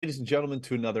Ladies and gentlemen,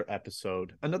 to another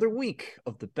episode, another week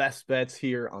of the best bets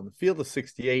here on the Field of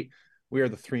 68. We are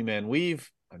the three-man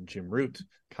weave. I'm Jim Root,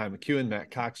 Kai McEwen,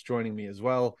 Matt Cox joining me as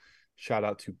well. Shout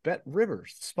out to Bet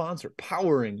Rivers, the sponsor,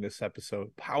 powering this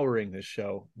episode, powering this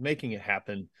show, making it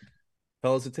happen.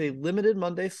 Fellas, it's a limited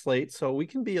Monday slate, so we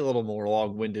can be a little more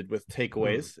long-winded with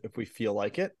takeaways if we feel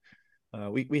like it.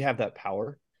 We have that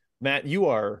power. Matt, you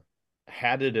are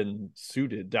hatted and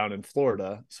suited down in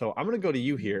Florida, so I'm going to go to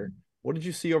you here. What did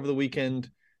you see over the weekend?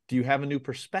 Do you have a new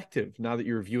perspective now that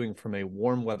you're viewing from a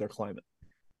warm weather climate?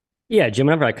 Yeah, Jim,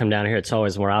 whenever I come down here, it's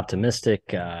always more optimistic,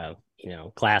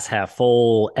 glass half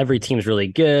full. Every team's really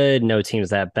good. No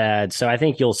team's that bad. So I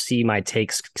think you'll see my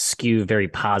takes skew very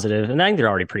positive. And I think they're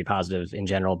already pretty positive in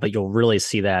general, but you'll really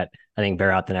see that, I think,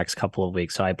 bear out the next couple of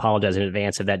weeks. So I apologize in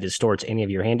advance if that distorts any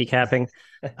of your handicapping.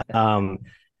 Um,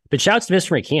 but shouts to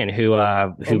Mr. McKeon,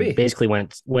 who basically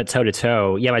went toe to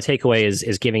toe. Yeah, my takeaway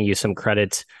is giving you some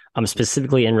credit,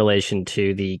 specifically in relation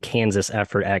to the Kansas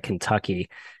effort at Kentucky.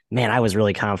 Man, I was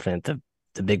really confident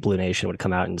the Big Blue Nation would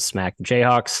come out and smack the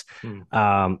Jayhawks.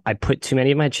 I put too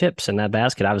many of my chips in that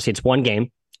basket. Obviously, it's one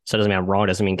game, so it doesn't mean I'm wrong. It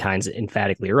doesn't mean Kyne's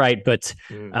emphatically right. But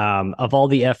of all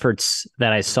the efforts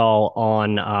that I saw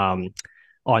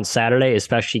on Saturday,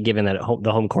 especially given that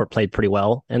the home court played pretty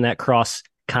well in that cross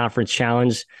conference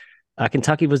challenge,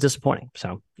 Kentucky was disappointing.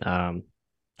 So I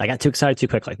got too excited too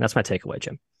quickly. That's my takeaway,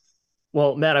 Jim.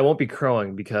 Well, Matt, I won't be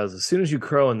crowing because as soon as you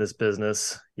crow in this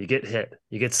business, you get hit,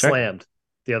 you get slammed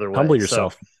the other way. Humble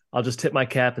yourself. So I'll just tip my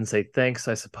cap and say thanks,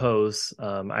 I suppose.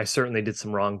 I certainly did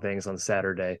some wrong things on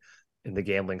Saturday in the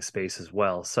gambling space as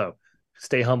well. So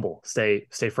stay humble, stay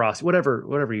frosty,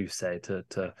 whatever you say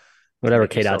to whatever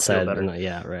K-Dot said.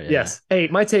 Yeah, right. Yeah. Yes. Hey,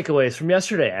 my takeaways from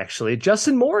yesterday, actually.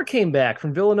 Justin Moore came back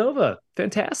from Villanova.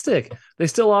 Fantastic. They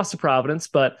still lost to Providence,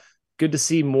 but good to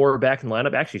see Moore back in the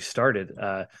lineup. Actually started.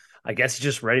 I guess he's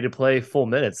just ready to play full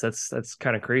minutes. That's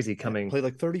kind of crazy coming. Played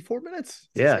like 34 minutes.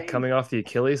 It's insane. Coming off the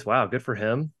Achilles. Wow, good for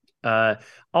him.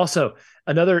 Also,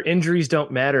 another injuries don't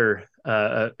matter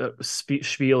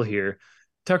spiel here.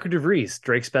 Tucker DeVries,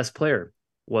 Drake's best player,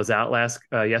 was out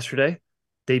yesterday.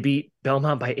 They beat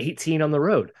Belmont by 18 on the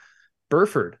road.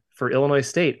 Burford for Illinois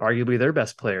State, arguably their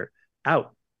best player,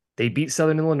 out. They beat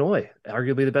Southern Illinois,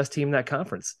 arguably the best team in that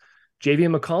conference.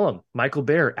 JV McCollum, Michael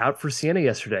Bear, out for Siena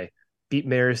yesterday. Beat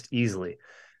Marist easily.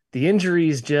 The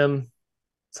injuries, Jim,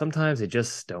 sometimes they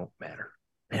just don't matter.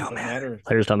 They don't matter.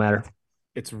 Players don't matter.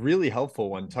 It's really helpful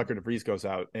when Tucker DeVries goes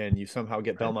out and you somehow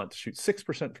get Belmont to shoot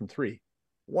 6% from three.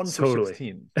 1 for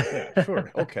 16. Yeah,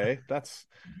 sure. Okay. That's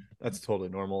totally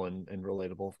normal and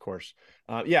relatable, of course.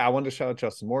 I wanted to shout out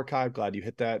Justin Moore. Glad you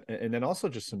hit that. And then also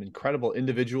just some incredible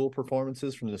individual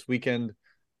performances from this weekend.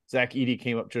 Zach Edey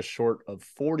came up just short of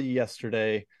 40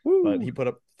 yesterday, but he put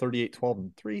up 38, 12,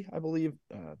 and 3, I believe.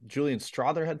 Julian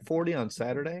Strother had 40 on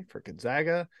Saturday for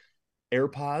Gonzaga.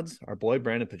 AirPods, our boy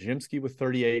Brandon Pajimski with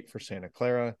 38 for Santa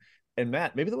Clara. And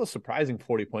Matt, maybe the most surprising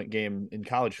 40-point game in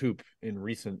college hoop in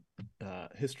recent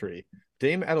history.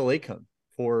 Dame Adelaide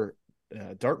for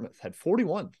Dartmouth had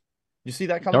 41. You see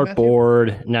that coming?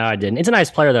 Dartboard? No, I didn't. It's a nice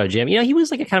player though, Jim. He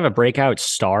was like a kind of a breakout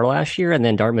star last year, and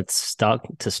then Dartmouth stuck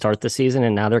to start the season,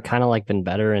 and now they're kind of like been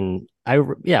better. And we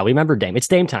remember Dame. It's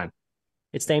Dame time.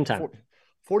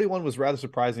 41 was rather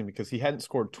surprising because he hadn't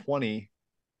scored 20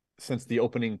 since the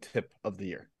opening tip of the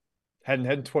year. Hadn't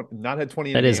had 20, not had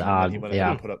 20. That is odd. He went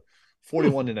and put up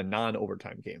 41 in a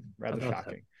non-overtime game. Rather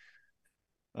shocking.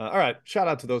 All right, shout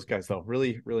out to those guys though.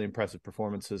 Really, really impressive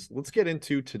performances. Let's get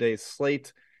into today's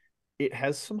slate. It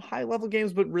has some high-level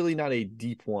games, but really not a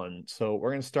deep one. So we're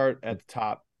going to start at the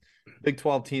top. Big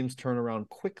 12 teams turn around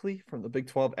quickly from the Big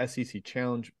 12 SEC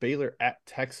Challenge. Baylor at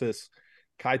Texas.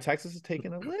 Texas is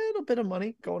taking a little bit of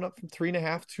money, going up from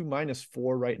 3.5 to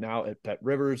 -4 right now at Bet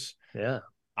Rivers. Yeah.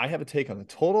 I have a take on the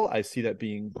total. I see that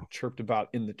being chirped about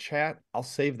in the chat. I'll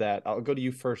save that. I'll go to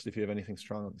you first if you have anything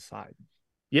strong on the side.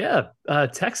 Yeah,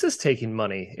 Texas taking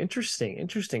money.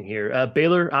 Interesting here.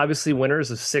 Baylor, obviously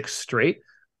winners of 6 straight,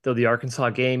 though the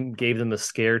Arkansas game gave them a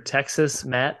scare. Texas,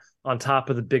 Matt, on top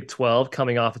of the Big 12,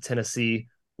 coming off a Tennessee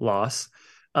loss.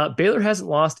 Baylor hasn't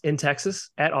lost in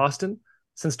Texas at Austin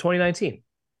since 2019,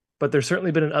 but there's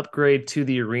certainly been an upgrade to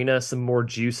the arena, some more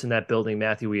juice in that building,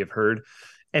 Matthew, we have heard.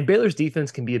 And Baylor's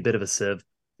defense can be a bit of a sieve.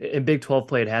 In Big 12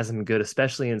 play, it hasn't been good,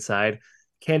 especially inside.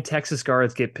 Can Texas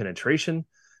guards get penetration?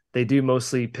 They do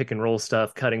mostly pick and roll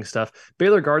stuff, cutting stuff.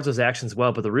 Baylor guards those actions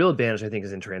well, but the real advantage, I think,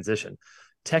 is in transition.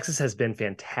 Texas has been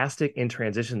fantastic in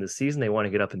transition this season. They want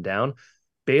to get up and down.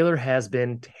 Baylor has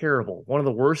been terrible. One of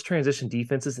the worst transition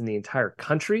defenses in the entire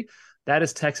country. That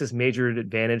is Texas' major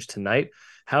advantage tonight.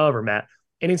 However, Matt,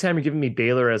 anytime you're giving me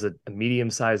Baylor as a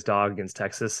medium-sized dog against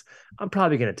Texas, I'm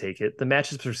probably going to take it. The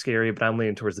matchups are scary, but I'm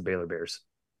leaning towards the Baylor Bears.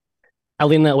 I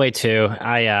lean that way too.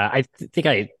 I think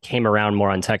I came around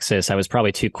more on Texas. I was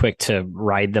probably too quick to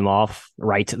write them off.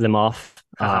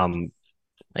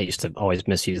 I used to always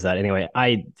misuse that. Anyway,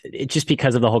 just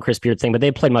because of the whole Chris Beard thing, but they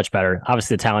played much better.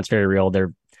 Obviously, the talent's very real.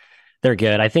 They're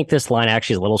good. I think this line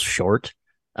actually is a little short.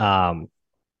 Wow.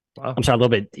 I'm sorry,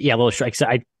 a little short.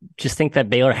 I just think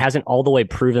that Baylor hasn't all the way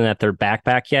proven that they're back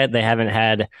yet. They haven't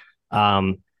had.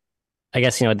 I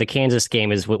guess, the Kansas game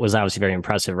was obviously very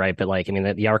impressive, right? But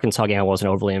the Arkansas game I wasn't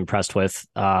overly impressed with.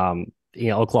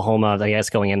 Oklahoma, I guess,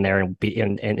 going in there and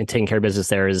taking care of business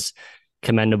there is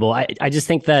commendable. I just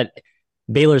think that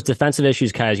Baylor's defensive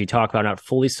issues, Kai, as you talk about, are not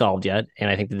fully solved yet. And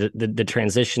I think the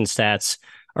transition stats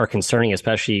are concerning,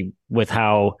 especially with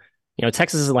how,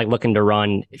 Texas isn't looking to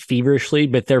run feverishly,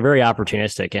 but they're very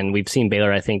opportunistic. And we've seen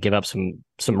Baylor, I think, give up some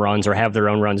runs or have their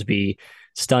own runs be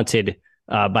stunted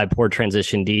by poor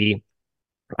transition D.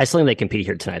 I still think they compete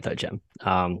here tonight, though, Jim.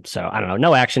 So I don't know.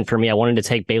 No action for me. I wanted to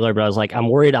take Baylor, but I was like, I'm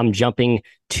worried I'm jumping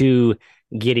too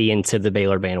giddy into the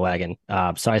Baylor bandwagon.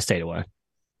 So I stayed away.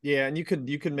 Yeah, and you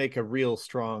could make a real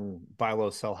strong buy low,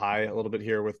 sell high a little bit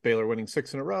here with Baylor winning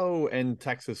 6 in a row and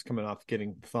Texas coming off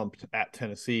getting thumped at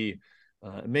Tennessee.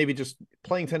 Maybe just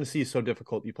playing Tennessee is so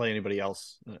difficult. You play anybody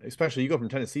else, especially you go from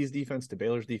Tennessee's defense to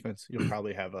Baylor's defense, you'll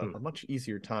probably have a much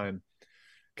easier time.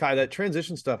 Kai, that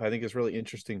transition stuff I think is really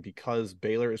interesting because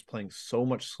Baylor is playing so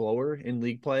much slower in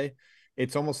league play.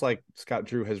 It's almost like Scott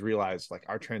Drew has realized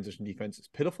our transition defense is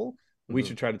pitiful. We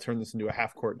should try to turn this into a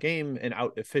half court game and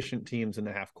out efficient teams in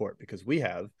the half court because we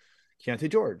have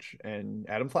Keontae George and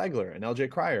Adam Flagler and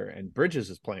LJ Cryer and Bridges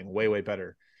is playing way, way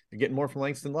better. You're getting more from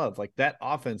Langston Love. That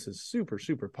offense is super,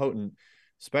 super potent,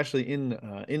 especially in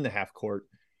the half court.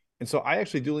 And so I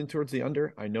actually do lean towards the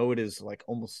under. I know it is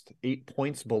almost 8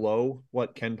 points below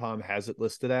what KenPom has it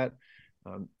listed at.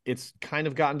 It's kind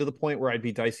of gotten to the point where I'd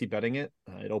be dicey betting it.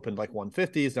 It opened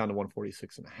 150s down to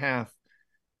 146.5.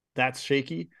 That's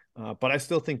shaky. But I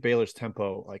still think Baylor's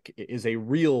tempo is a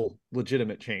real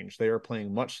legitimate change. They are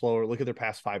playing much slower. Look at their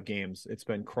past 5 games. It's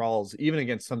been crawls, even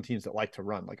against some teams that like to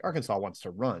run. Arkansas wants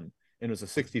to run, and it was a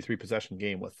 63 possession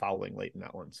game with fouling late in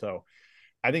that one. So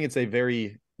I think it's a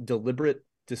very deliberate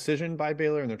decision by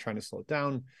Baylor, and they're trying to slow it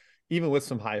down. Even with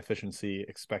some high efficiency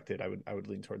expected, I would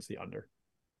lean towards the under.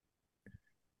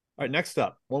 All right, next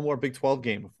up, one more Big 12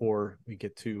 game before we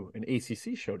get to an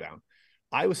ACC showdown.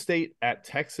 Iowa State at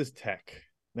Texas Tech.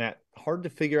 Matt, hard to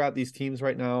figure out these teams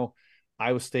right now.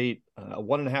 Iowa State, a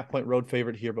 1.5 point road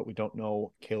favorite here, but we don't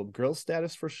know Caleb Grill's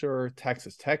status for sure.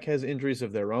 Texas Tech has injuries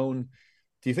of their own.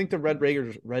 Do you think the Red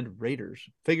Raiders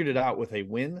figured it out with a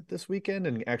win this weekend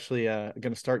and actually going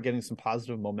to start getting some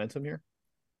positive momentum here?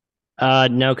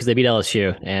 No, because they beat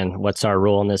LSU. And what's our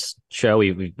rule on this show?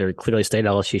 We very clearly stated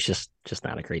LSU is just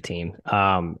not a great team.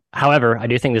 However, I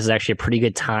do think this is actually a pretty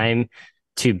good time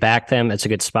to back them. It's a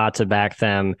good spot to back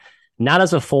them. Not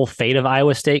as a full fade of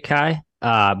Iowa State, Kai,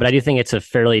 but I do think it's a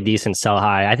fairly decent sell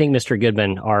high. I think Mr.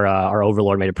 Goodman, our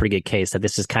overlord, made a pretty good case that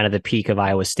this is kind of the peak of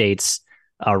Iowa State's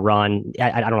run.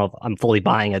 I don't know if I'm fully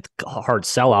buying a hard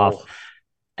sell off.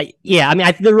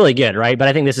 They're really good, right? But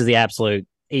I think this is the absolute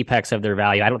apex of their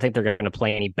value. I don't think they're going to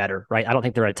play any better, right? I don't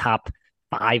think they're a top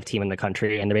 5 team in the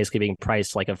country, and they're basically being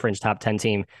priced like a fringe top 10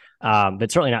 team.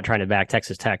 But certainly not trying to back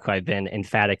Texas Tech, who I've been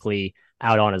emphatically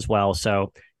out on as well.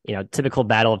 So, typical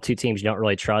battle of 2 teams you don't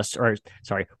really trust,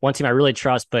 one team I really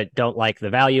trust but don't like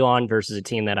the value on versus a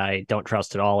team that I don't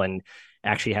trust at all and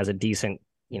actually has a decent,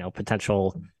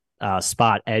 potential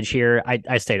spot edge here.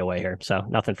 I stayed away here, so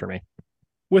nothing for me.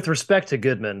 With respect to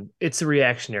Goodman, it's a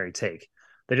reactionary take.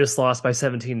 They just lost by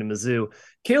 17 to Mizzou.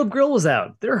 Caleb Grill was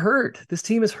out. They're hurt. This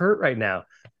team is hurt right now.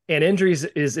 And injuries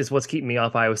is what's keeping me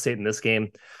off Iowa State in this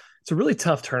game. It's a really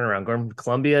tough turnaround going from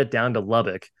Columbia down to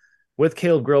Lubbock. With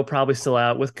Caleb Grill probably still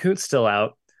out, with Kuntz still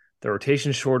out, the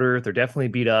rotation's shorter. They're definitely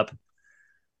beat up.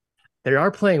 They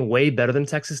are playing way better than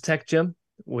Texas Tech, Jim,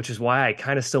 which is why I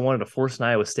kind of still wanted to force an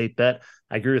Iowa State bet.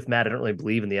 I agree with Matt. I don't really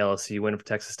believe in the LSU win for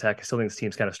Texas Tech. I still think this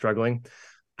team's kind of struggling.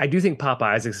 I do think Papa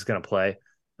Isaacs is going to play.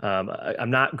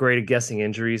 I'm not great at guessing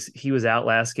injuries. He was out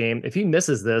last game. If he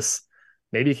misses this,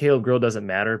 maybe Caleb Grill doesn't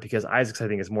matter because Isaacs, I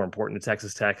think, is more important to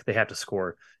Texas Tech. They have to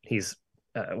score. He's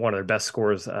one of their best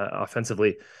scorers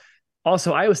offensively.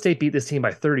 Also, Iowa State beat this team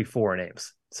by 34 in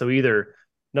Ames. So either,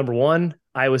 number one,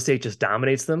 Iowa State just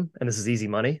dominates them, and this is easy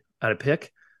money at a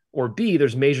pick, or B,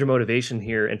 there's major motivation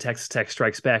here, and Texas Tech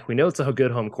strikes back. We know it's a good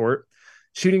home court.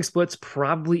 Shooting splits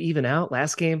probably even out.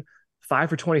 Last game, 5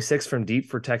 for 26 from deep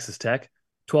for Texas Tech,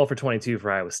 12 for 22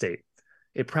 for Iowa State.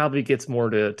 It probably gets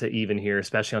more to even here,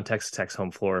 especially on Texas Tech's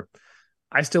home floor.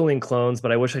 I still lean clones,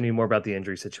 but I wish I knew more about the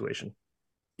injury situation.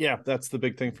 Yeah, that's the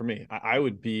big thing for me. I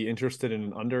would be interested in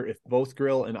an under if both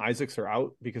Grill and Isaacs are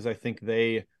out, because I think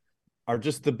they are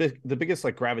just the biggest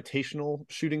like gravitational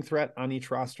shooting threat on each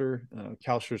roster.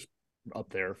 Kalsher's up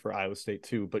there for Iowa State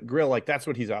too, but Grill, like, that's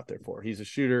what he's out there for. He's a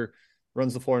shooter,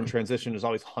 runs the floor in transition, is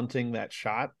always hunting that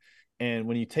shot. And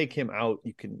when you take him out,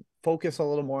 you can focus a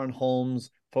little more on Holmes,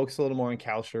 focus a little more on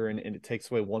Kalsher, and it takes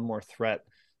away one more threat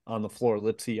on the floor.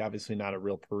 Lipsy, obviously not a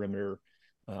real perimeter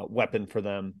weapon for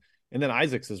them. And then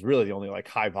Isaacs is really the only like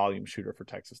high volume shooter for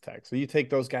Texas Tech. So you take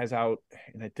those guys out,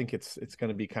 and I think it's going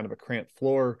to be kind of a cramped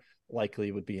floor.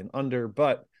 Likely would be an under,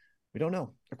 but we don't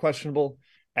know. They're questionable.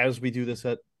 As we do this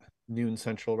at noon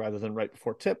Central rather than right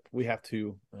before tip, we have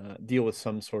to deal with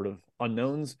some sort of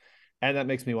unknowns, and that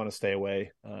makes me want to stay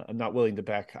away. I'm not willing to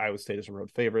back Iowa State as a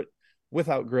road favorite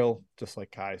without Grill, just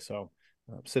like Kai, so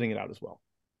sitting it out as well.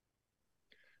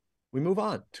 We move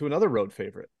on to another road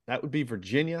favorite. That would be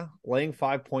Virginia laying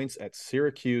 5 points at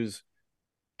Syracuse.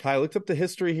 Kai, I looked up the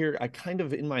history here. I kind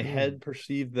of in my head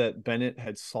perceived that Bennett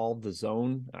had solved the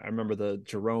zone. I remember the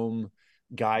Jerome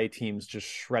Guy teams just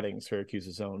shredding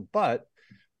Syracuse's zone. But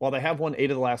while they have won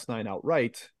 8 of the last 9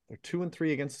 outright, they're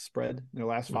 2-3 against the spread in their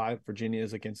last 5. Virginia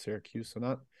is against Syracuse, so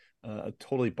not a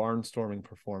totally barnstorming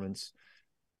performance.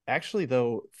 Actually,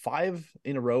 though, 5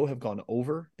 in a row have gone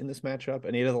over in this matchup,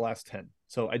 and 8 of the last 10.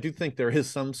 So I do think there is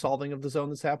some solving of the zone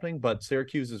that's happening, but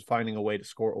Syracuse is finding a way to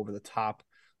score over the top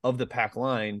of the pack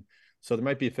line. So there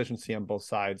might be efficiency on both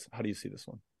sides. How do you see this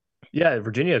one? Yeah,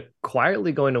 Virginia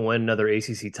quietly going to win another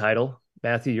ACC title.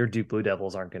 Matthew, your Duke Blue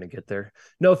Devils aren't going to get there.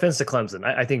 No offense to Clemson.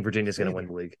 I think Virginia's going to win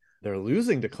the league. They're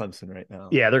losing to Clemson right now.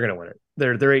 Yeah, they're going to win it.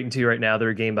 They're 8-2 right now. They're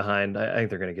a game behind. I think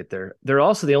they're going to get there. They're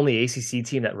also the only ACC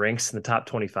team that ranks in the top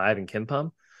 25 in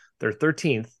KenPom. They're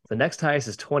 13th. The next highest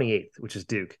is 28th, which is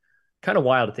Duke. Kind of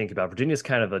wild to think about. Virginia's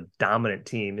kind of a dominant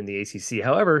team in the ACC.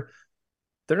 However,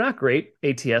 they're not great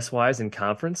ATS-wise in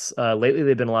conference. Lately,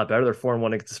 they've been a lot better. They're 4-1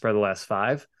 against the spread of the last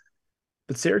 5.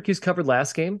 But Syracuse covered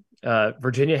last game.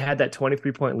 Virginia had that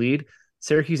 23-point lead.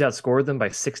 Syracuse outscored them by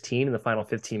 16 in the final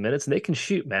 15 minutes, and they can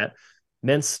shoot, Matt.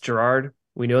 Mintz, Girard,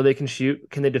 we know they can shoot.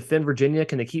 Can they defend Virginia?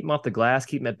 Can they keep them off the glass,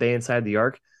 keep them at bay inside the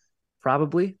arc?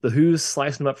 Probably. The Who's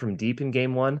sliced them up from deep in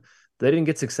game 1. They didn't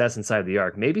get success inside the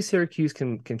arc. Maybe Syracuse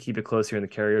can keep it close here in the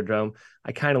Carrier Dome.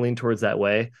 I kind of lean towards that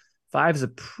way. 5 is a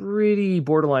pretty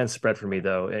borderline spread for me,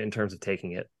 though, in terms of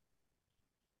taking it.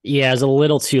 Yeah, it's a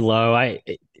little too low.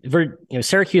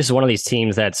 Syracuse is one of these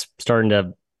teams that's starting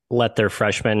to let their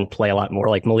freshmen play a lot more.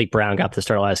 Like Malik Brown got the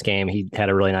start last game. He had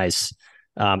a really nice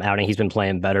outing. He's been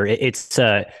playing better. It's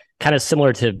kind of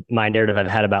similar to my narrative I've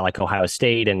had about like Ohio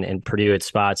State and Purdue at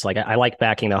spots. Like I like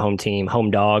backing the home team,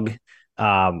 home dog,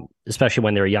 especially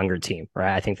when they're a younger team,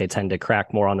 right? I think they tend to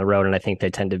crack more on the road, and I think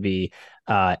they tend to be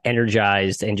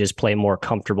energized and just play more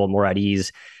comfortable, more at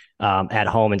ease at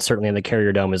home. And certainly in the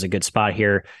Carrier Dome is a good spot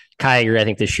here. Kai, I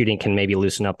think the shooting can maybe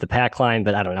loosen up the pack line,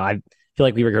 but I don't know. I feel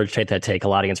like we regurgitate that take a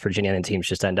lot against Virginia, and teams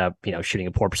just end up, shooting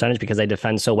a poor percentage because they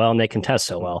defend so well and they contest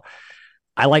so well.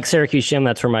 I like Syracuse, Jim.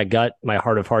 That's where my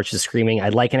heart of hearts is screaming.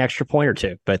 I'd like an extra point or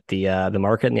two, but the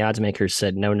market and the odds makers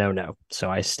said no. So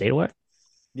I stayed away.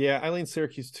 Yeah, I lean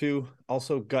Syracuse too.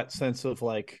 Also gut sense of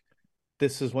like,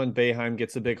 this is when Boeheim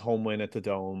gets a big home win at the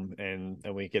Dome, and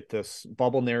we get this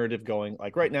bubble narrative going.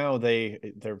 Like right now,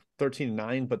 they're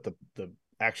 13-9, but the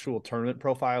actual tournament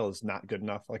profile is not good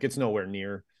enough. Like it's nowhere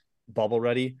near bubble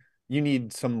ready. You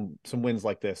need some wins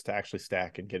like this to actually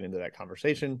stack and get into that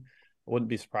conversation. I wouldn't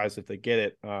be surprised if they get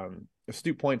it.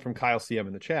 Astute point from Kyle CM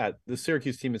in the chat. The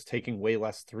Syracuse team is taking way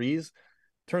less threes.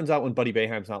 Turns out when Buddy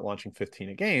Boeheim's not launching 15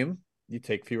 a game, you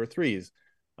take fewer threes.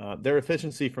 Their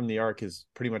efficiency from the arc is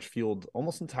pretty much fueled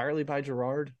almost entirely by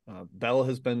Girard. Bell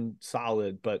has been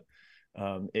solid, but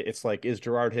it's like, is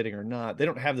Girard hitting or not? They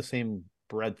don't have the same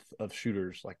breadth of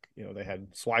shooters. Like, they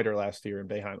had Swider last year and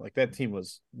Boeheim. Like that team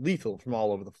was lethal from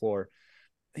all over the floor.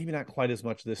 Maybe not quite as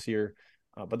much this year,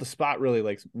 but the spot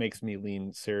really makes me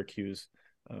lean Syracuse.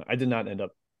 I did not end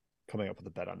up coming up with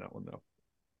a bet on that one though.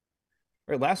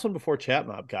 All right, last one before chat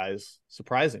mob, guys.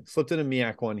 Surprising. Slipped in a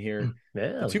MEAC one here.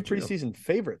 Yeah, the 2 preseason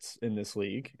favorites in this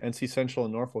league, NC Central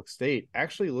and Norfolk State,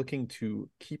 actually looking to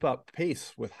keep up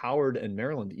pace with Howard and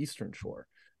Maryland Eastern Shore.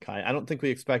 Kai, I don't think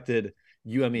we expected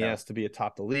UMES to be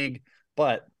atop the league,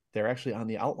 but they're actually on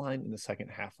the outline in the second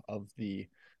half of the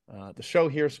show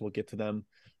here, so we'll get to them.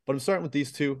 But I'm starting with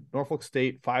these two. Norfolk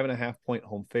State, 5.5-point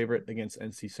home favorite against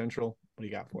NC Central. What do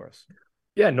you got for us?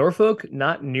 Yeah, Norfolk,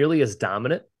 not nearly as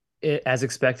dominant as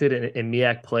expected in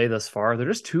MEAC play thus far. They're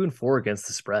just 2-4 against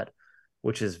the spread,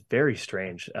 which is very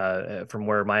strange from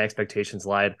where my expectations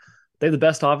lied. They have the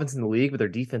best offense in the league, but their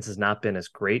defense has not been as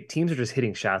great. Teams are just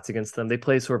hitting shots against them. They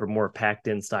play sort of a more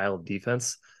packed-in style of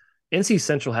defense. NC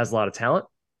Central has a lot of talent.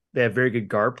 They have very good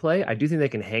guard play. I do think they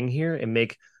can hang here and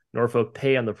make Norfolk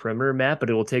pay on the perimeter, Matt, but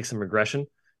it will take some regression.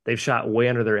 They've shot way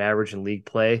under their average in league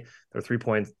play. Their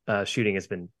three-point shooting has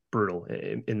been brutal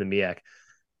in the MEAC.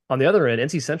 On the other end,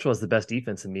 NC Central has the best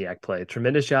defense in MEAC play.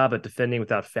 Tremendous job at defending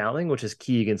without fouling, which is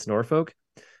key against Norfolk.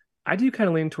 I do kind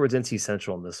of lean towards NC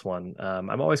Central in this one.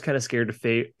 I'm always kind of scared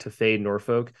to fade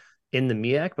Norfolk in the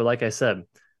MEAC, but like I said,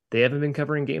 they haven't been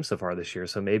covering games so far this year,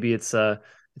 so maybe it's an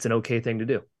okay thing to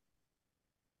do.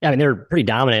 Yeah, I mean, they're pretty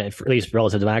dominant, at least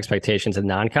relative to my expectations in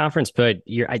non-conference, but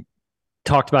I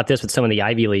talked about this with some of the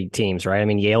Ivy League teams, right? I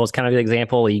mean, Yale is kind of an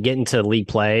example. You get into league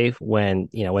play when,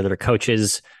 whether the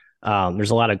coaches,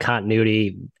 there's a lot of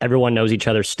continuity. Everyone knows each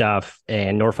other's stuff.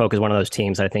 And Norfolk is one of those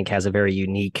teams that I think has a very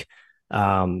unique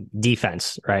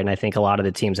defense, right? And I think a lot of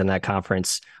the teams in that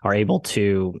conference are able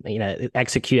to,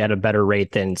 execute at a better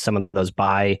rate than some of those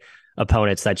bye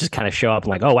opponents that just kind of show up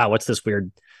and like, oh, wow, what's this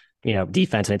weird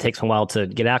defense, and it takes a while to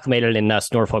get acclimated, and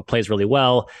thus Norfolk plays really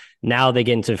well. Now they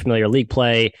get into familiar league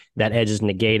play. That edge is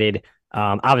negated.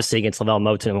 Obviously against Lavelle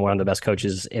Moten, one of the best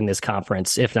coaches in this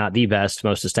conference, if not the best,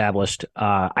 most established.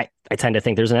 I tend to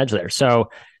think there's an edge there. So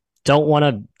don't want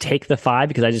to take the 5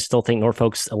 because I just still think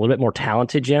Norfolk's a little bit more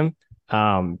talented, Jim.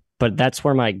 But that's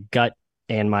where my gut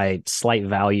and my slight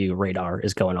value radar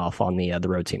is going off on the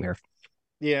road team here.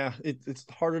 Yeah, it's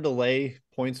harder to lay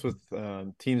points with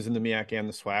teams in the MEAC and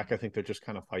the SWAC. I think they're just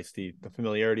kind of feisty. The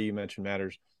familiarity you mentioned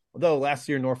matters. Although last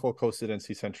year Norfolk hosted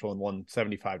NC Central and won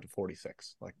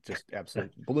 75-46, like just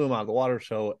absolutely blew them out of the water.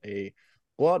 So a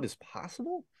blowout is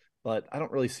possible, but I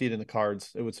don't really see it in the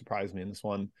cards. It would surprise me in this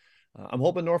one. I'm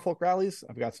hoping Norfolk rallies.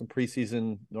 I've got some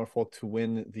preseason Norfolk to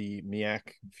win the MEAC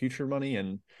future money,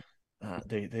 and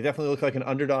they definitely look like an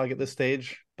underdog at this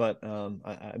stage. But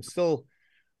I'm still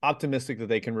optimistic that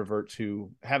they can revert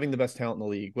to having the best talent in the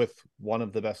league with one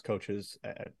of the best coaches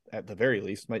at the very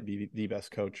least, might be the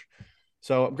best coach.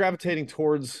 So I'm gravitating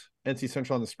towards NC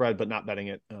Central on the spread, but not betting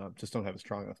it. Just don't have a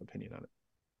strong enough opinion on it.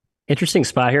 Interesting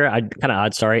spot here. Kind of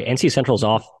odd. Sorry. NC Central's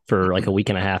off for like a week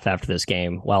and a half after this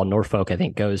game, while Norfolk, I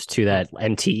think, goes to that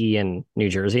MTE in New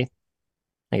Jersey.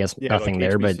 I guess nothing like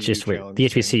there, but just weird. The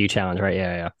HBCU challenge, right?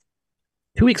 Yeah.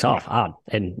 2 weeks off. Odd.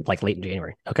 And like late in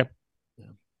January. Okay.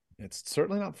 It's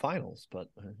certainly not finals, but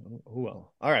who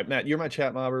will? All right, Matt, you're my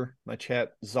chat mobber, my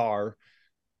chat czar.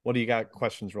 What do you got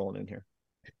questions rolling in here?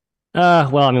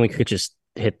 Well, I mean, we could just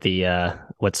hit the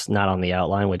what's not on the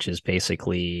outline, which is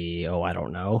basically, I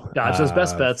don't know. Dodge those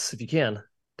best bets if you can.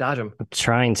 Dodge them. I'm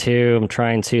trying to.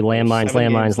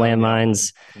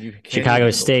 Landmines. Chicago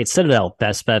State, Citadel,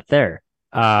 best bet there.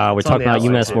 We're talking about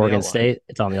UMass Morgan State.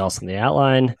 It's also on the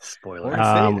outline. Spoiler.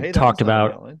 Hey, talked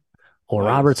about or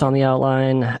Roberts on the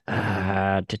outline.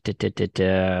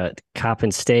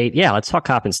 Coppin State. Yeah, let's talk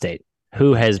Coppin State,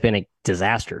 who has been a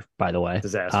disaster, by the way.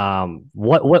 Disaster.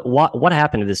 What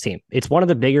happened to this team? It's one of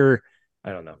the bigger,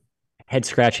 I don't know, head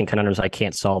scratching conundrums I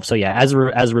can't solve. So yeah, as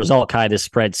a result, Kai, this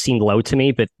spread seemed low to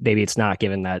me, but maybe it's not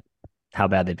given that how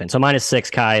bad they've been. So -6,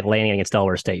 Kai, landing against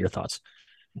Delaware State. Your thoughts?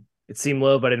 It seemed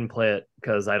low, but I didn't play it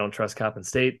because I don't trust Coppin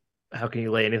State. How can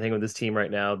you lay anything with this team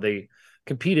right now? They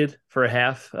competed for a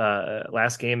half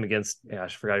last game against, I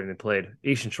forgot even they played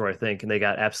Asian Shore, I think, and they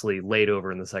got absolutely laid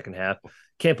over in the second half.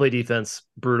 Can't play defense,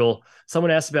 brutal.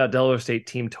 Someone asked about Delaware State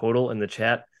team total in the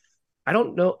chat. I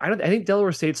don't know. I think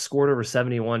Delaware State scored over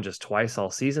 71 just twice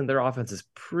all season. Their offense is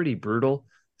pretty brutal.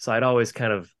 So I'd always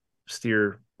kind of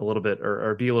steer a little bit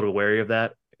or be a little wary of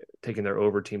that, taking their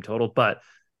over team total. But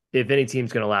if any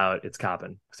team's going to allow it, it's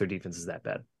Coppin because their defense is that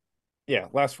bad. Yeah,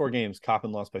 last 4 games,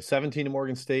 Coppin lost by 17 to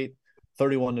Morgan State,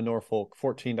 31 to Norfolk,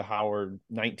 14 to Howard,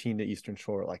 19 to Eastern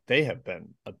Shore. Like, they have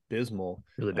been abysmal.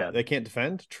 Really bad. They can't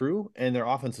defend, true. And their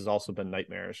offense has also been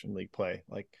nightmarish in league play.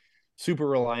 Like, super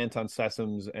reliant on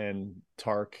Sessoms and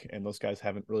Tark, and those guys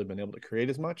haven't really been able to create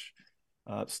as much.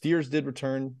 Steers did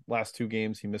return last 2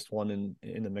 games. He missed one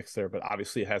in the mix there, but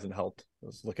obviously it hasn't helped.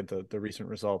 Let's look at the recent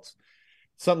results.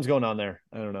 Something's going on there.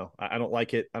 I don't know. I don't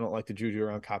like it. I don't like the juju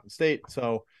around Coppin State.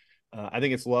 So I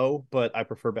think it's low, but I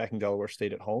prefer backing Delaware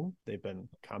State at home. They've been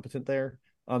competent there.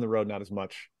 On the road, not as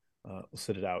much. We'll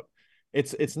sit it out.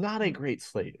 It's not a great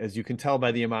slate, as you can tell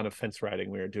by the amount of fence riding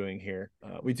we are doing here.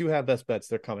 We do have best bets.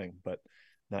 They're coming, but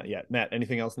not yet. Matt,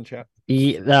 anything else in the chat?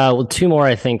 Well, 2 more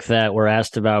I think that were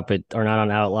asked about, but are not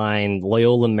on outline.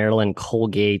 Loyola, Maryland,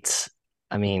 Colgate.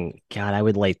 I mean, God, I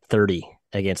would lay 30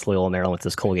 against Loyola, Maryland with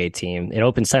this Colgate team. It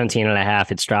opened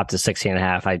 17.5. It's dropped to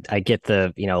 16.5. I get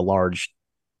the large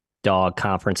dog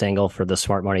conference angle for the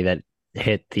smart money that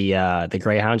hit the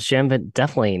Greyhounds, Jim, but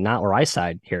definitely not where I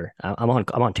side here. I'm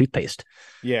on toothpaste.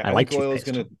 Yeah, I I like think Loyola's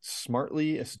toothpaste. going to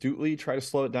smartly, astutely try to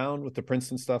slow it down with the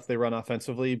Princeton stuff they run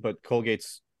offensively, but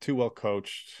Colgate's too well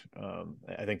coached.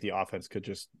 I think the offense could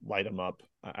just light them up.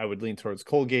 I would lean towards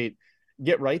Colgate.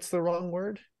 Get right's the wrong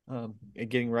word,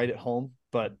 getting right at home,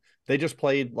 but they just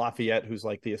played Lafayette, who's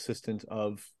like the assistant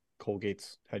of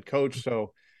Colgate's head coach.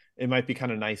 So it might be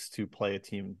kind of nice to play a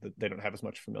team that they don't have as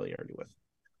much familiarity with.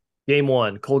 Game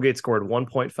 1, Colgate scored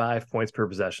 1.5 points per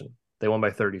possession. They won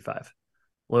by 35.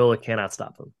 Loyola cannot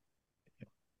stop them.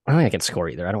 I don't think I can score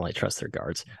either. I don't really trust their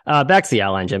guards. Back to the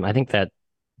outline, Jim. I think that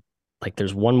like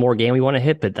there's one more game we want to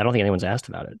hit, but I don't think anyone's asked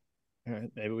about it. All right,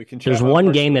 maybe we can. There's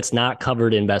one game that's not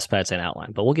covered in best bets and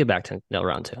outline, but we'll get back to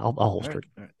round 2. I'll holster it.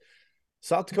 All right.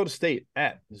 South Dakota State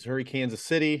at Missouri, Kansas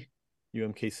City,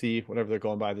 UMKC, whatever they're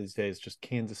going by these days, just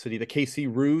Kansas City. The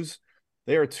KC Roos,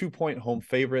 they are a 2-point home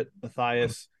favorite.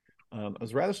 Matthias, I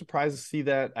was rather surprised to see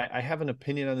that. I have an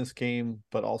opinion on this game,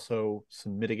 but also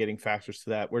some mitigating factors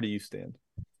to that. Where do you stand?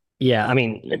 Yeah, I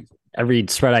mean, every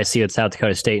spread I see with South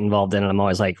Dakota State involved in it, I'm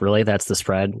always like, really, that's the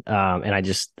spread.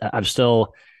 And I'm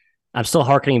still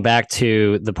harkening back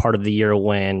to the part of the year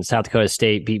when South Dakota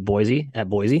State beat Boise at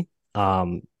Boise.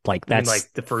 Like that's like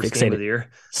the first game of the year,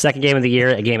 second game of the year,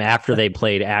 a game after they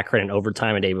played Akron in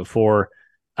overtime a day before.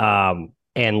 And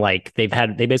like they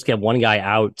basically have one guy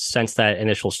out since that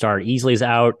initial start. Easley's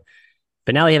out,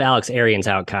 but now they have Alex Arians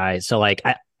out, Kai. So like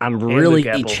I'm really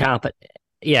chopping.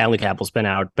 Yeah, Luke Apple's been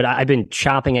out, but I've been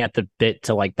chopping at the bit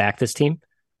to like back this team.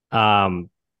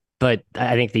 But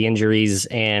I think the injuries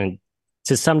and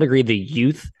to some degree the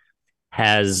youth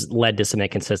has led to some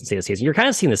inconsistency this season. You're kind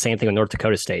of seeing the same thing with North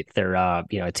Dakota State. They're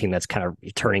a team that's kind of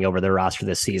turning over their roster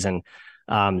this season.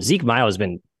 Zeke Mile has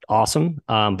been awesome,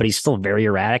 but he's still very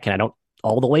erratic, and I don't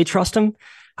all the way trust him.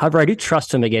 However, I do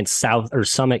trust him against South or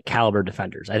Summit caliber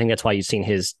defenders. I think that's why you've seen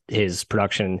his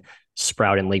production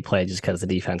sprout in league play, just because the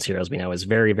defense here, as we know, is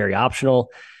very, very optional.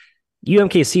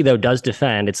 UMKC, though, does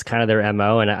defend. It's kind of their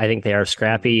MO, and I think they are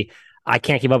scrappy. I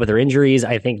can't keep up with their injuries.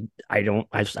 I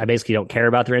basically don't care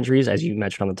about their injuries. As you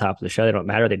mentioned on the top of the show, they don't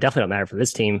matter. They definitely don't matter for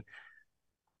this team.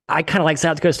 I kind of like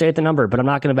South Dakota State at the number, but I'm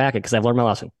not going to back it because I've learned my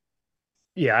lesson.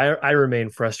 Yeah, I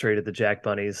remain frustrated at the Jack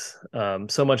Bunnies.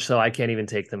 So much so I can't even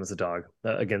take them as a dog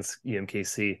against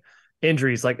UMKC.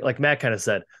 Injuries, like Matt kind of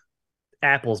said,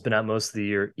 Apple's been out most of the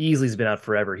year. Easley's been out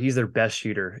forever. He's their best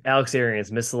shooter. Alex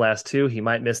Arians missed the last 2. He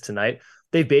might miss tonight.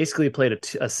 They've basically played a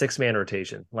 6-man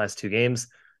rotation last 2 games.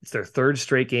 It's their 3rd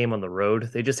straight game on the road.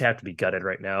 They just have to be gutted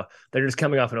right now. They're just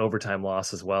coming off an overtime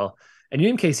loss as well. And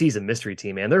UMKC is a mystery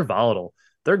team, man. They're volatile.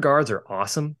 Their guards are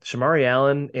awesome. Shamari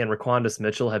Allen and Raquandis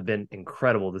Mitchell have been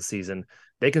incredible this season.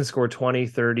 They can score 20,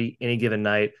 30 any given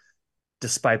night,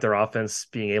 despite their offense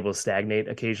being able to stagnate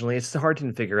occasionally. It's a hard team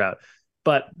to figure out.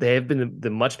 But they have been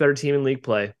the much better team in league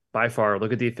play by far.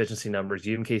 Look at the efficiency numbers.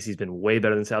 UMKC's been way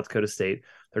better than South Dakota State.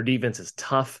 Their defense is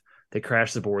tough. They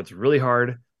crash the boards really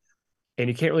hard, and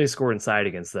you can't really score inside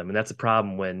against them. And that's a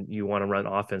problem when you want to run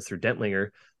offense through Dentlinger.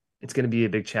 It's going to be a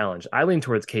big challenge. I lean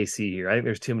towards KC here. I think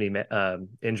there's too many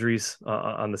injuries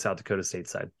on the South Dakota State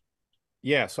side.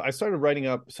 Yeah, so I started writing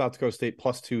up South Dakota State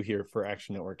 +2 here for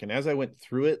Action Network, and as I went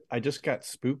through it, I just got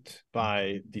spooked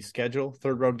by the schedule.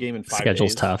 3rd road game in 5 days.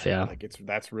 Schedule's tough, yeah. Like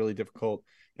that's really difficult,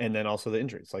 and then also the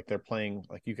injuries. Like they're playing,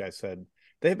 like you guys said,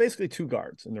 they have basically 2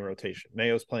 guards in the rotation.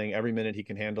 Mayo's playing every minute he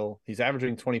can handle. He's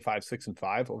averaging 25, 6, and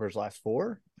 5 over his last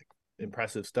 4. Like,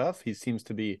 impressive stuff. He seems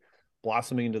to be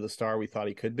blossoming into the star we thought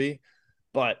he could be,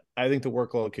 but I think the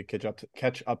workload could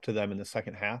catch up to them in the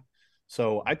second half.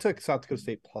 So I took South Dakota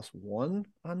State +1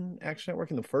 on Action Network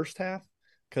in the first half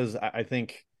because I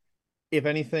think, if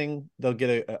anything, they'll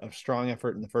get a strong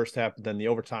effort in the first half, but then the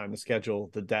overtime, the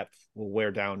schedule, the depth will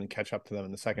wear down and catch up to them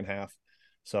in the second half.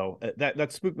 So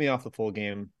that spooked me off the full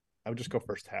game. I would just go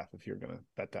first half if you're going to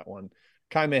bet that one.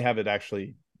 Kai may have it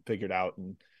actually figured out,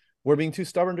 and we're being too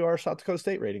stubborn to our South Dakota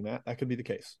State rating, Matt. That could be the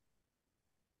case.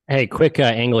 Hey, quick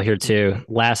angle here too.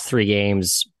 Last 3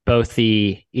 games, both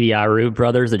the Idiaru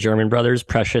brothers, the German brothers,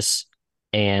 Precious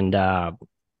and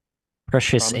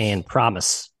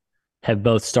Promise, have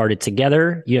both started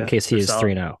together. UMKC is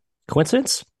 3-0.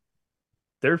 Coincidence?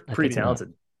 They're pretty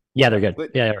talented. Yeah, they're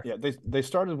good. They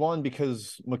started one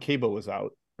because Makeba was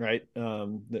out, right?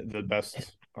 The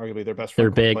best, arguably their best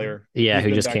big player. Yeah,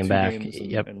 who just came back.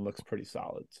 And looks pretty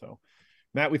solid. So,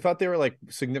 Matt, we thought they were like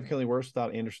significantly worse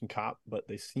without Anderson Kopp, but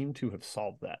they seem to have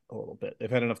solved that a little bit. They've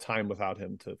had enough time without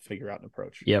him to figure out an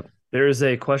approach. Yep. There is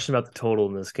a question about the total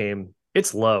in this game.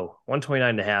 It's low.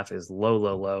 129.5 is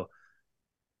low.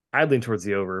 I'd lean towards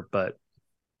the over, but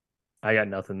I got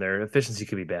nothing there. Efficiency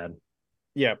could be bad.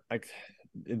 Yeah,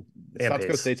 South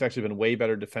Dakota State's actually been way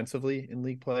better defensively in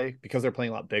league play because they're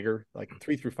playing a lot bigger. Like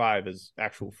 3 through 5 is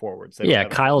actual forwards. They they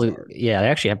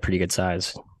actually have pretty good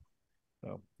size.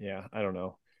 So yeah, I don't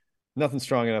know. Nothing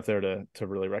strong enough there to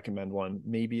really recommend one.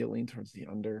 Maybe a lean towards the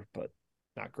under, but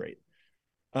not great.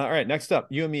 All right, next up,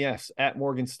 UMES at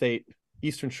Morgan State.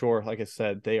 Eastern Shore, like I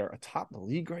said, they are atop the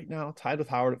league right now, tied with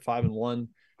Howard at 5-1.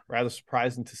 Rather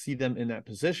surprising to see them in that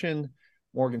position.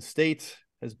 Morgan State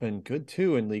has been good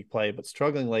too in league play, but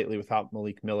struggling lately without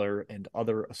Malik Miller and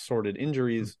other assorted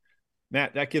injuries.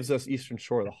 Matt, that gives us Eastern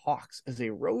Shore, the Hawks, as a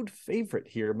road favorite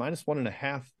here,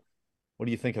 -1.5. What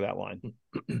do you think of that line?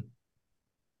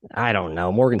 I don't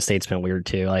know. Morgan State's been weird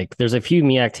too. Like, there's a few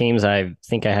MEAC teams I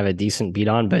think I have a decent beat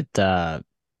on, but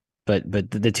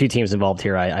the two teams involved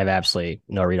here, I have absolutely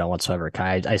no read on whatsoever.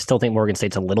 I still think Morgan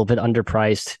State's a little bit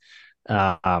underpriced.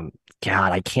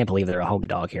 God, I can't believe they're a home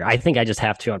dog here. I think I just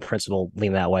have to, on principle,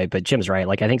 lean that way. But Jim's right.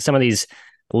 Like, I think some of these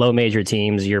low major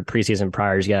teams, your preseason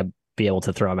priors, you got to be able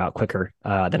to throw them out quicker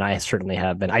than I certainly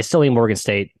have been. I still lean Morgan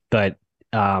State, but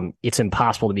it's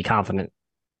impossible to be confident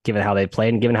given how they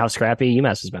played and given how scrappy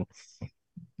UMass has been.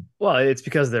 Well, it's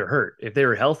because they're hurt. If they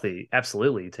were healthy,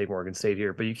 absolutely take Morgan State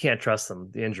here, but you can't trust them.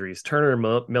 The injuries. Turner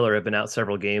and Miller have been out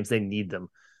several games. They need them.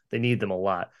 They need them a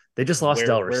lot. They just lost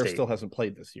Delaware State. Still hasn't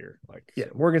played this year.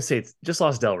 Morgan State just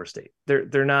lost Delaware State.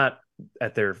 They're not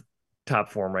at their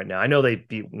top form right now. I know they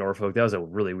beat Norfolk. That was a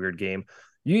really weird game.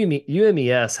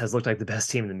 UMES has looked like the best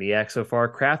team in the MEAC so far.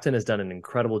 Crafton has done an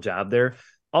incredible job there.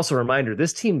 Also, a reminder,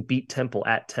 this team beat Temple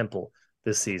at Temple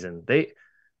this season.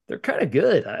 They're kind of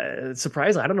good. It's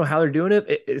surprising. I don't know how they're doing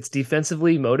it. It's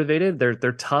defensively motivated.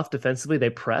 They're tough defensively. They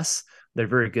press. They're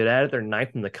very good at it. They're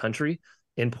ninth in the country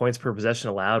in points per possession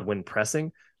allowed when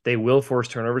pressing. They will force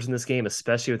turnovers in this game,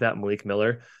 especially without Malik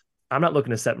Miller. I'm not looking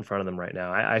to step in front of them right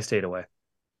now. I stayed away.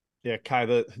 Yeah, Kai,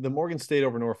 the Morgan State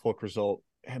over Norfolk result,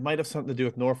 it might have something to do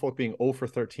with Norfolk being 0 for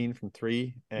 13 from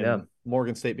 3 and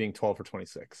Morgan State being 12 for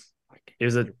 26. It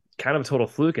was a kind of a total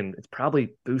fluke, and it's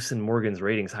probably boosting Morgan's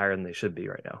ratings higher than they should be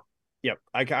right now. Yep.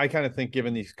 I kind of think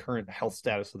given these current health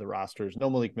status of the rosters,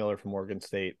 no Malik Miller from Morgan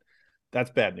State,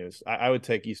 that's bad news. I would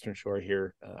take Eastern Shore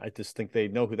here. I just think they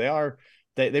know who they are.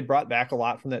 They brought back a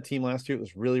lot from that team last year. It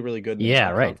was really, really good in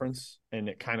the conference, and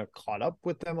it kind of caught up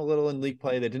with them a little in league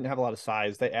play. They didn't have a lot of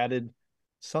size. They added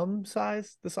some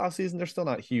size this offseason. They're still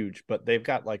not huge, but they've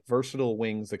got like versatile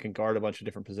wings that can guard a bunch of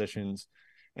different positions,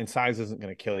 and size isn't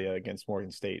going to kill you against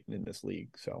Morgan State in this league.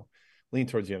 So lean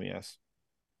towards UMES.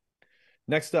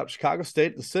 Next up, Chicago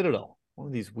State, the Citadel. One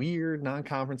of these weird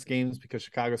non-conference games because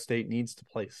Chicago State needs to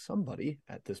play somebody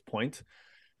at this point.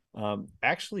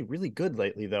 Actually really good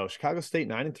lately though. Chicago State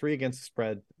 9-3 against the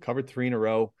spread, covered 3 in a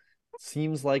row.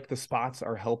 Seems like the spots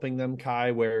are helping them,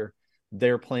 Kai, where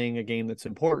they're playing a game that's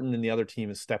important and the other team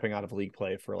is stepping out of league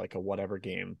play for like a whatever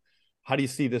game. How do you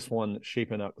see this one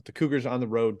shaping up with the Cougars on the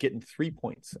road getting 3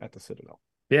 points at the Citadel?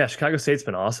 Yeah, Chicago State's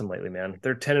been awesome lately, man.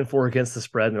 They're 10-4 against the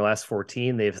spread in their last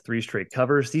 14. They have 3 straight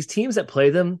covers. These teams that play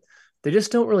them, they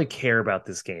just don't really care about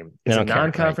this game. It's a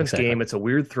non-conference game. It's a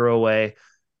weird throwaway.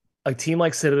 A team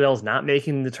like Citadel is not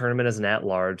making the tournament as an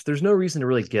at-large. There's no reason to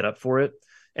really get up for it.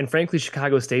 And frankly,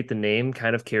 Chicago State, the name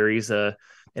kind of carries an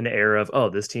air of, oh,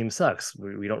 this team sucks.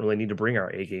 We don't really need to bring our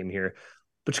A game here.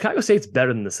 But Chicago State's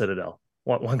better than the Citadel.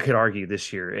 One could argue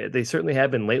this year. They certainly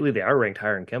have been lately. They are ranked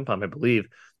higher in KenPom, I believe.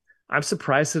 I'm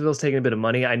surprised Citadel's taking a bit of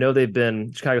money. I know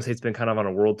Chicago State's been kind of on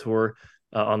a world tour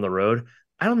on the road.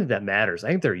 I don't think that matters. I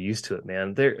think they're used to it,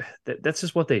 man. That's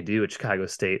just what they do at Chicago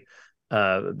State.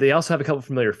 They also have a couple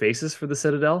familiar faces for the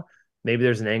Citadel. Maybe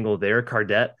there's an angle there.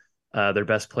 Cardette, their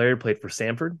best player, played for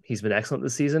Samford. He's been excellent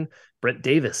this season. Brent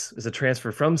Davis is a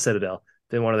transfer from Citadel.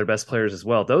 Been one of their best players as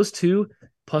well. Those two,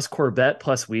 plus Corbett,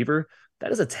 plus Weaver,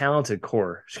 that is a talented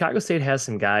core. Chicago State has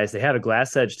some guys. They have a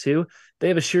glass edge too. They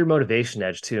have a sheer motivation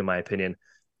edge too, in my opinion.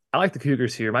 I like the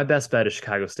Cougars here. My best bet is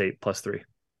Chicago State +3.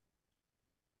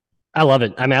 I love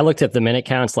it. I mean, I looked at the minute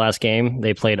counts last game.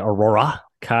 They played Aurora,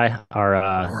 Kai, or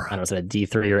I don't know, is it a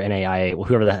D3 or NAIA,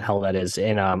 whoever the hell that is.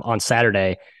 And on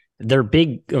Saturday, their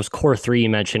it was core 3 you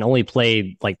mentioned, only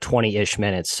played like 20-ish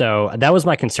minutes. So that was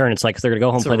my concern. It's like, they're going to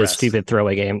go home and play this stupid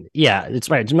throwaway game. Yeah, it's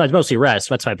right. It's mostly rest.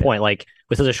 That's my point. Like,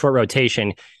 with such a short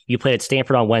rotation, you played at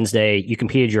Stanford on Wednesday. You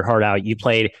competed your heart out. You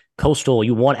played Coastal.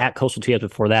 You won at Coastal 2 years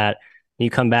before that. You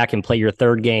come back and play your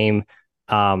third game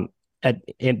in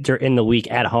the week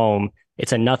at home.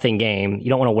 It's a nothing game. You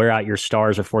don't want to wear out your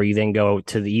stars before you then go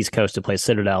to the East Coast to play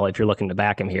Citadel if you're looking to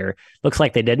back them here. Looks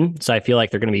like they didn't. So I feel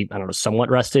like they're going to be, I don't know, somewhat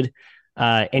rested.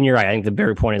 And you're right. I think the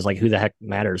bigger point is like, who the heck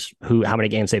matters? How many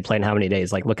games they play in how many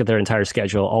days? Like, look at their entire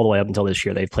schedule all the way up until this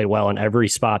year. They've played well in every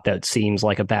spot that seems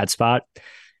like a bad spot.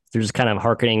 They're just kind of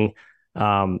hearkening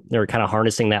They were kind of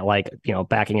harnessing that, like,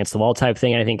 back against the wall type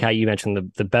thing. And I think how you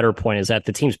mentioned the better point is that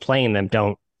the teams playing them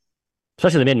don't,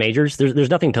 especially the mid majors, there's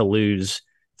nothing to lose.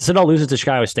 The Citadel loses to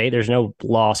Chicago State. There's no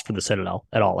loss for the Citadel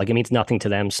at all. Like, it means nothing to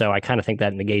them. So I kind of think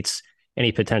that negates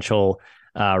any potential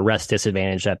rest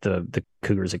disadvantage that the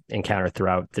Cougars encounter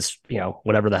throughout this,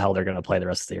 whatever the hell they're going to play the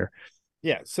rest of the year.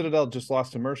 Yeah, Citadel just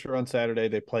lost to Mercer on Saturday.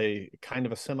 They play kind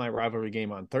of a semi-rivalry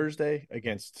game on Thursday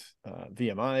against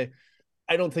VMI.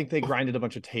 I don't think they grinded a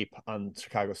bunch of tape on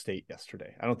Chicago State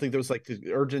yesterday. I don't think there was like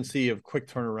the urgency of quick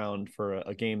turnaround for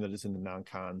a game that is in the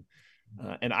non-con.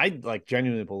 And I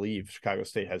genuinely believe Chicago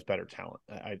State has better talent.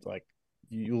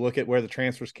 You look at where the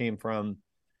transfers came from.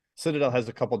 Citadel has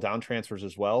a couple down transfers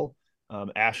as well.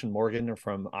 Ash and Morgan are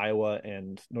from Iowa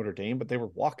and Notre Dame, but they were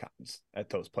walk-ons at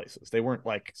those places. They weren't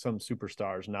like some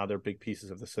superstars. Now they're big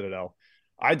pieces of the Citadel.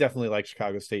 I definitely like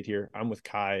Chicago State here. I'm with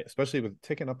Kai, especially with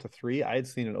ticking up to 3. I had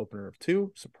seen an opener of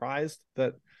 2. Surprised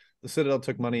that the Citadel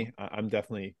took money. I'm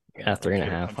definitely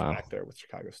 3.5. Wow. Back there with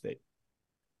Chicago State.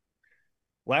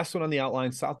 Last one on the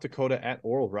outline: South Dakota at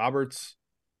Oral Roberts.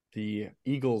 The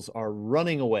Eagles are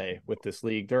running away with this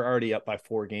league. They're already up by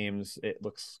 4 games. It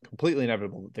looks completely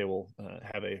inevitable that they will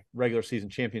have a regular season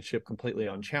championship completely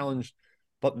unchallenged.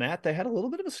 But Matt, they had a little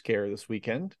bit of a scare this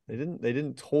weekend. They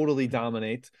didn't totally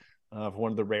dominate for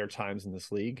one of the rare times in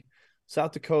this league.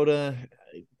 South Dakota,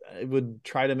 I would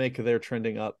try to make their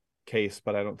trending up case,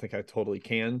 but I don't think I totally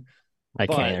can. I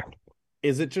can't.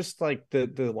 Is it just like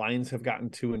the lines have gotten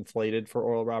too inflated for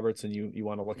Oral Roberts and you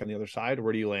want to look on the other side? Or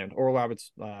where do you land? Oral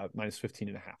Roberts minus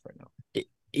 15.5 right now.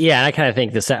 Yeah, I kind of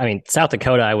think South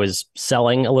Dakota, I was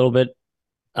selling a little bit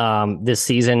this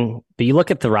season, but you look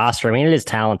at the roster, it is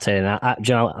talented. And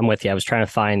Joe, I'm with you. I was trying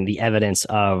to find the evidence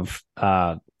of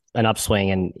an upswing,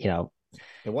 and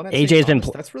AJ's been.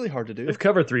 That's really hard to do. They've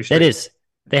covered 3 straight. It is.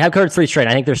 They have covered 3 straight.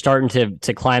 I think they're starting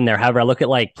to climb there. However, I look at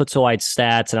like Plitzowite's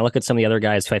stats, and I look at some of the other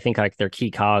guys who I think like they're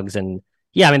key cogs. And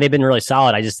yeah, they've been really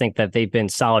solid. I just think that they've been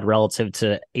solid relative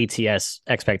to ATS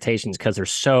expectations because they're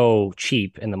so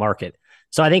cheap in the market.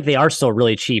 So I think they are still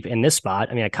really cheap in this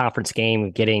spot. A conference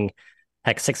game getting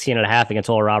 16.5 against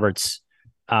Oral Roberts,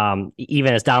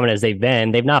 even as dominant as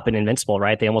they've not been invincible,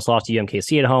 right? They almost lost to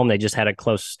UMKC at home. They just had a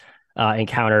close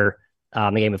encounter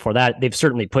the game before that. They've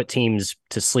certainly put teams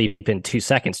to sleep in 2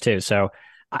 seconds too. So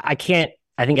I think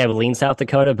I would lean South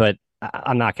Dakota, but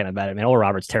I'm not going to bet it. Oral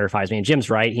Roberts terrifies me. And Jim's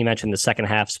right. He mentioned the second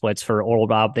half splits for Oral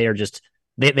Rob. They are just,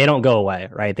 they don't go away,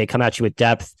 right? They come at you with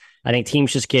depth. I think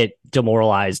teams just get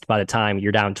demoralized by the time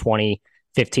you're down 20,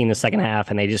 15 the second half,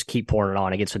 and they just keep pouring it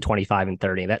on. It gets to 25 and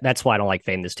 30. That's why I don't like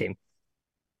fading this team.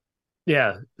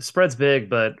 Yeah, the spread's big,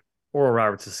 but Oral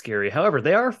Roberts is scary. However,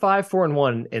 they are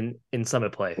 5-4-1 in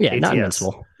Summit play. Yeah, ATS. not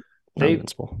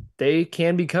invincible. They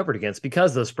can be covered against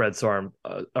because those spreads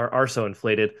are so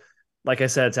inflated. Like I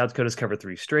said, South Dakota's covered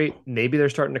 3 straight. Maybe they're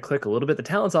starting to click a little bit. The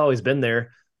talent's always been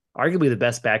there. Arguably the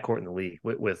best backcourt in the league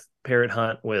with Parrott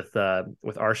Hunt, with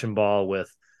Archambault,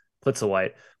 with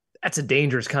Plitzowite. That's a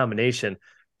dangerous combination.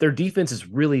 Their defense is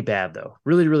really bad, though.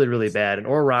 Really, really, really bad. And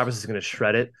Oral Roberts is going to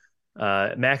shred it.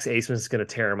 Max Aceman is going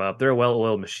to tear him up. They're a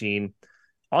well-oiled machine.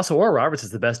 Also, Oral Roberts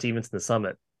is the best defense in the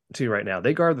Summit, too, right now.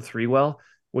 They guard the 3 well,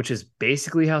 which is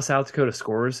basically how South Dakota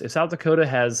scores. If South Dakota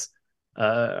has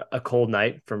a cold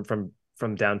night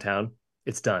from downtown,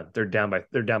 it's done. They're down by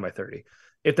 30.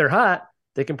 If they're hot,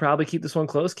 they can probably keep this one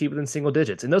close, keep it in single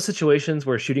digits. In those situations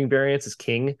where shooting variance is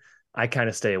king, I kind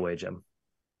of stay away, Jim.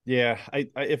 Yeah, I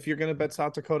if you're going to bet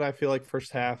South Dakota, I feel like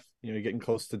first half, you're getting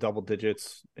close to double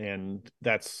digits, and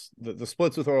that's the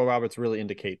splits with Oral Roberts really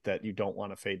indicate that you don't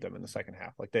want to fade them in the second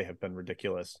half. Like, they have been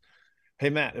ridiculous. Hey,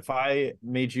 Matt, if I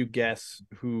made you guess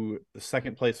who the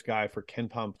second place guy for Ken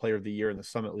Pom Player of the Year in the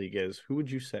Summit League is, who would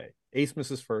you say? Ace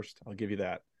misses first. I'll give you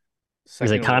that.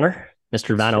 Is it Connor?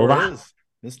 Mr. Vanova?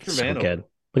 Mr. So Vanova. Good.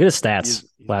 Look at his stats.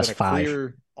 He's last been a 5.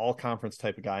 clear all-conference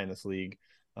type of guy in this league.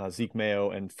 Zeke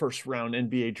Mayo and first-round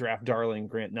NBA draft darling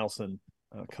Grant Nelson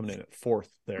coming in at 4th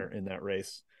there in that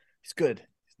race. He's good.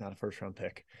 He's not a first-round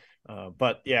pick.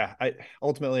 But, yeah,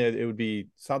 ultimately it would be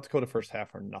South Dakota first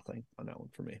half or nothing on that one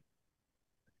for me.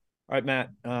 All right, Matt,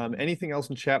 anything else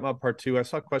in Chat Mob Part 2? I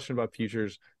saw a question about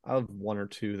futures. I have 1 or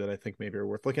 2 that I think maybe are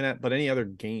worth looking at, but any other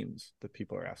games that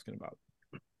people are asking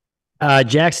about?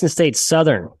 Jackson State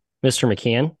Southern, Mr.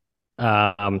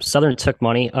 McKeon. Southern took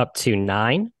money up to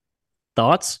 9.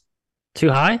 Thoughts?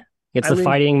 Too high? It's the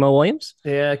Fighting Mo Williams?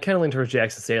 Yeah, I kind of lean towards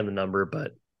Jackson State on the number,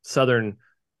 but Southern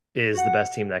is the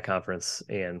best team in that conference,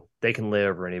 and they can lay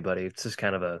over anybody. It's just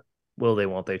kind of a will they,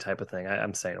 won't they type of thing.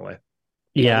 I'm staying away.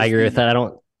 Yeah, I agree with that. I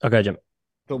don't... Okay, Jim.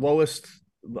 The lowest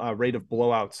rate of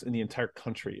blowouts in the entire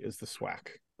country is the SWAC.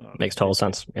 Makes total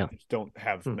sense. Yeah. Don't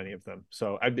have many of them.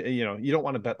 So you don't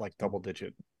want to bet like double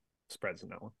digit spreads in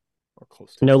that one or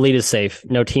close to. No lead is safe.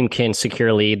 No team can secure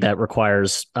a lead that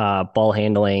requires ball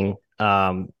handling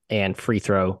and free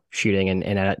throw shooting.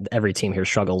 And every team here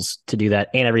struggles to do that.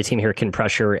 And every team here can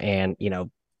pressure and,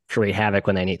 create havoc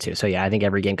when they need to. So yeah, I think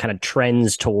every game kind of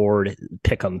trends toward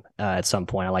pick 'em at some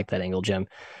point. I like that angle, Jim.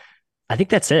 I think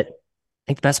that's it. I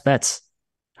think best bets.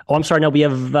 Oh, I'm sorry. No, we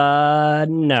have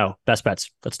best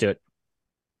bets. Let's do it.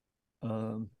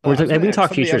 We can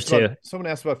talk futures too. Someone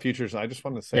asked about futures, and I just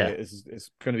wanted to say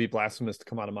it's going to be blasphemous to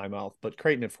come out of my mouth, but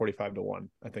Creighton at 45-1,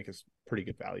 I think is pretty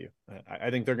good value. I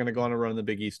think they're going to go on a run in the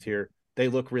Big East here. They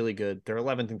look really good. They're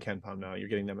 11th in KenPom now. You're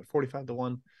getting them at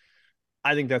 45-1.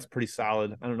 I think that's pretty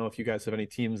solid. I don't know if you guys have any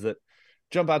teams that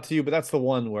jump out to you, but that's the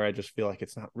one where I just feel like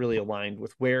it's not really aligned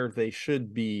with where they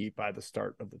should be by the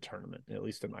start of the tournament, at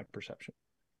least in my perception.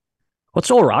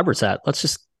 What's Oral Roberts at? Let's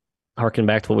just harken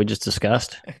back to what we just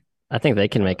discussed. I think they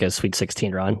can make a Sweet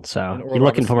 16 run. So you're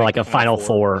looking for like a Final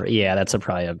Four. Yeah, that's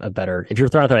probably a better. If you're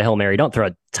throwing out a Hail Mary, don't throw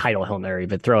a title Hail Mary,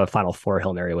 but throw a Final Four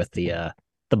Hail Mary with the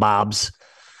Bobs.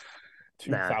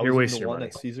 You're wasting your money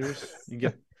at Caesars. You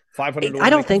get 500. I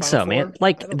don't think so, man.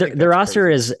 Like their roster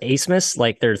is Asmus.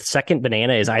 Like their second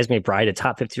banana is Ismay Bride, a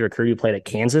top 50 recruit who played at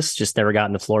Kansas, just never got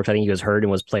on the floor. I think he was hurt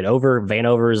and was played over.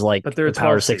 Vanover is like but they're a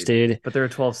power 6 dude. But they're a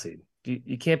 12 seed.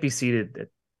 You can't be seeded at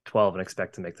 12 and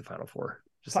expect to make the Final Four.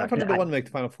 500-1 to make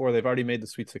the Final Four. They've already made the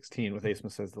Sweet 16 with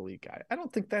Asmus as the lead guy. I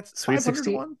don't think that's Sweet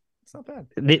 16. It's not bad.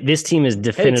 This team is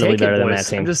definitively better than that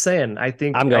team. I'm just saying. I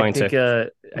think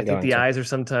the eyes are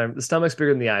sometimes the stomach's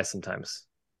bigger than the eyes sometimes.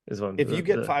 If you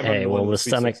get 500-1 the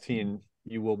Sweet 16,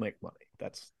 you will make money.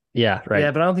 That's right.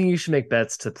 Yeah, but I don't think you should make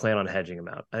bets to plan on hedging them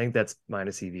out. I think that's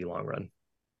minus EV long run.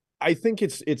 I think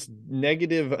it's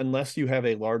negative unless you have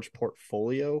a large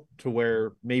portfolio to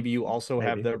where maybe you also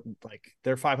have they're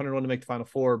 500-1 to make the Final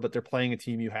Four, but they're playing a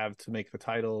team you have to make the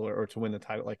title or to win the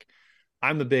title. Like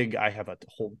I have a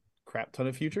whole crap ton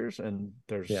of futures, and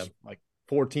there's like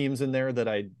 4 teams in there that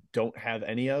I don't have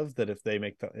any of. That if they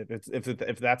make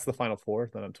if that's the Final Four,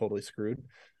 then I'm totally screwed.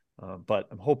 But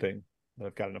I'm hoping that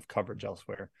I've got enough coverage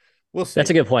elsewhere. We'll see. That's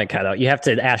a good point, Kyle. You have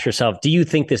to ask yourself, do you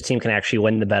think this team can actually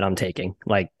win the bet I'm taking?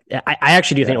 Like, I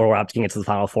actually do think Oral Roberts can get to the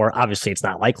Final Four. Obviously, it's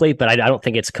not likely, but I don't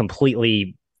think it's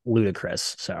completely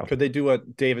ludicrous. So could they do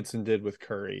what Davidson did with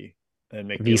Curry and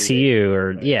make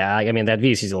VCU I mean, that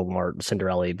VCU is a little more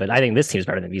Cinderella, but I think this team's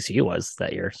better than VCU was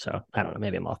that year. So I don't know.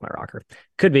 Maybe I'm off my rocker.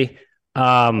 Could be.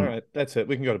 All right. That's it.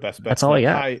 We can go to best bets. That's all I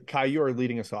got. Kai, you are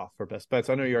leading us off for best bets.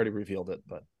 I know you already revealed it,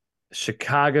 but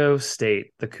Chicago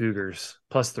State, the Cougars,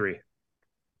 +3.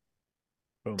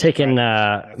 Boom. Taking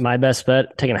my best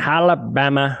bet, taking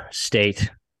Alabama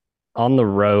State on the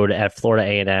road at Florida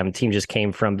A&M. Team just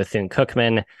came from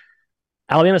Bethune-Cookman.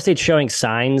 Alabama State showing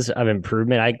signs of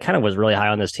improvement. I kind of was really high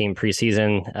on this team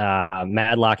preseason.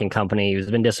 Madlock and company has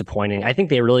been disappointing. I think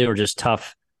they really were just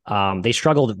tough. They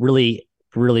struggled really,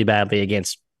 really badly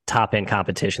against top-end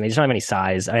competition. They just don't have any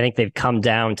size. I think they've come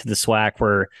down to the SWAC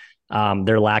where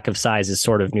their lack of size is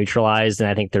sort of neutralized, and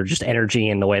I think they're just energy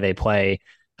in the way they play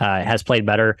has played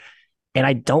better. And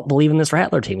I don't believe in this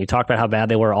Rattler team. We talked about how bad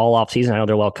they were all off season. I know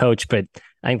they're well coached, but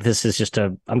I think this is just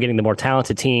I'm getting the more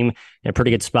talented team in a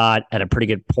pretty good spot at a pretty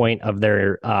good point of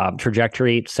their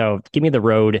trajectory. So give me the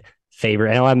road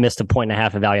favorite. I know I missed a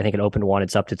 1.5 of value. I think it opened 1.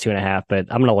 It's up to 2.5, but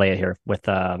I'm going to lay it here with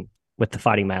the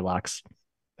Fighting Madlocks.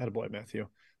 Attaboy, Matthew.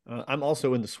 I'm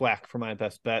also in the SWAC for my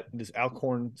best bet. It is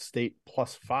Alcorn State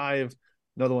 +5.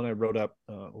 Another one I wrote up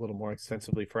a little more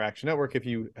extensively for Action Network if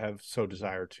you have so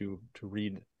desire to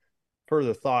read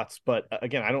further thoughts. But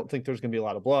again, I don't think there's going to be a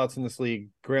lot of blowouts in this league.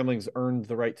 Grambling's earned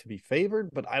the right to be favored,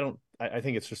 but I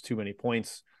think it's just too many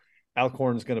points.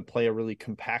 Alcorn's going to play a really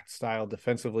compact style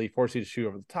defensively, force you to shoot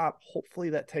over the top.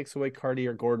 Hopefully that takes away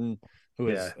Cartier Gordon, who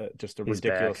is just a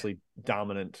ridiculously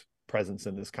dominant presence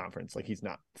in this conference. Like he's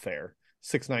not fair.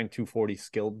 6'9", 240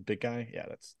 skilled big guy. Yeah,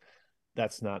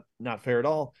 that's not fair at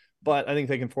all. But I think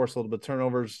they can force a little bit of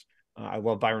turnovers. I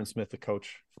love Byron Smith, the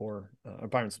coach for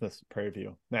Byron Smith's Prairie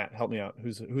View. Matt, help me out.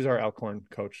 Who's our Alcorn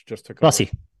coach? Just took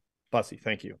Bussy. Bussy,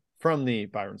 thank you. From the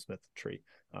Byron Smith tree,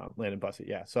 Landon Bussy.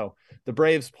 Yeah. So the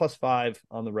Braves +5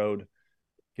 on the road.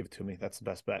 Give it to me. That's the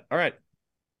best bet. All right.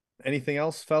 Anything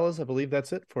else, fellas? I believe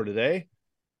that's it for today.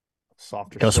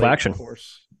 Softer go slate, action. Of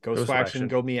course. Go action.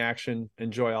 Go me action.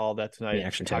 Enjoy all that tonight.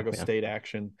 Chicago State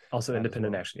action. Also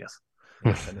independent action. Yes.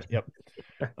 Yep.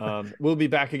 We'll be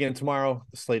back again tomorrow.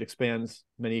 The slate expands.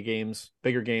 Many games,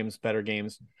 bigger games, better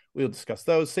games. We'll discuss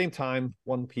those. Same time,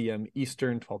 1 p.m.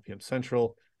 Eastern, 12 p.m.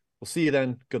 Central. We'll see you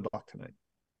then. Good luck tonight.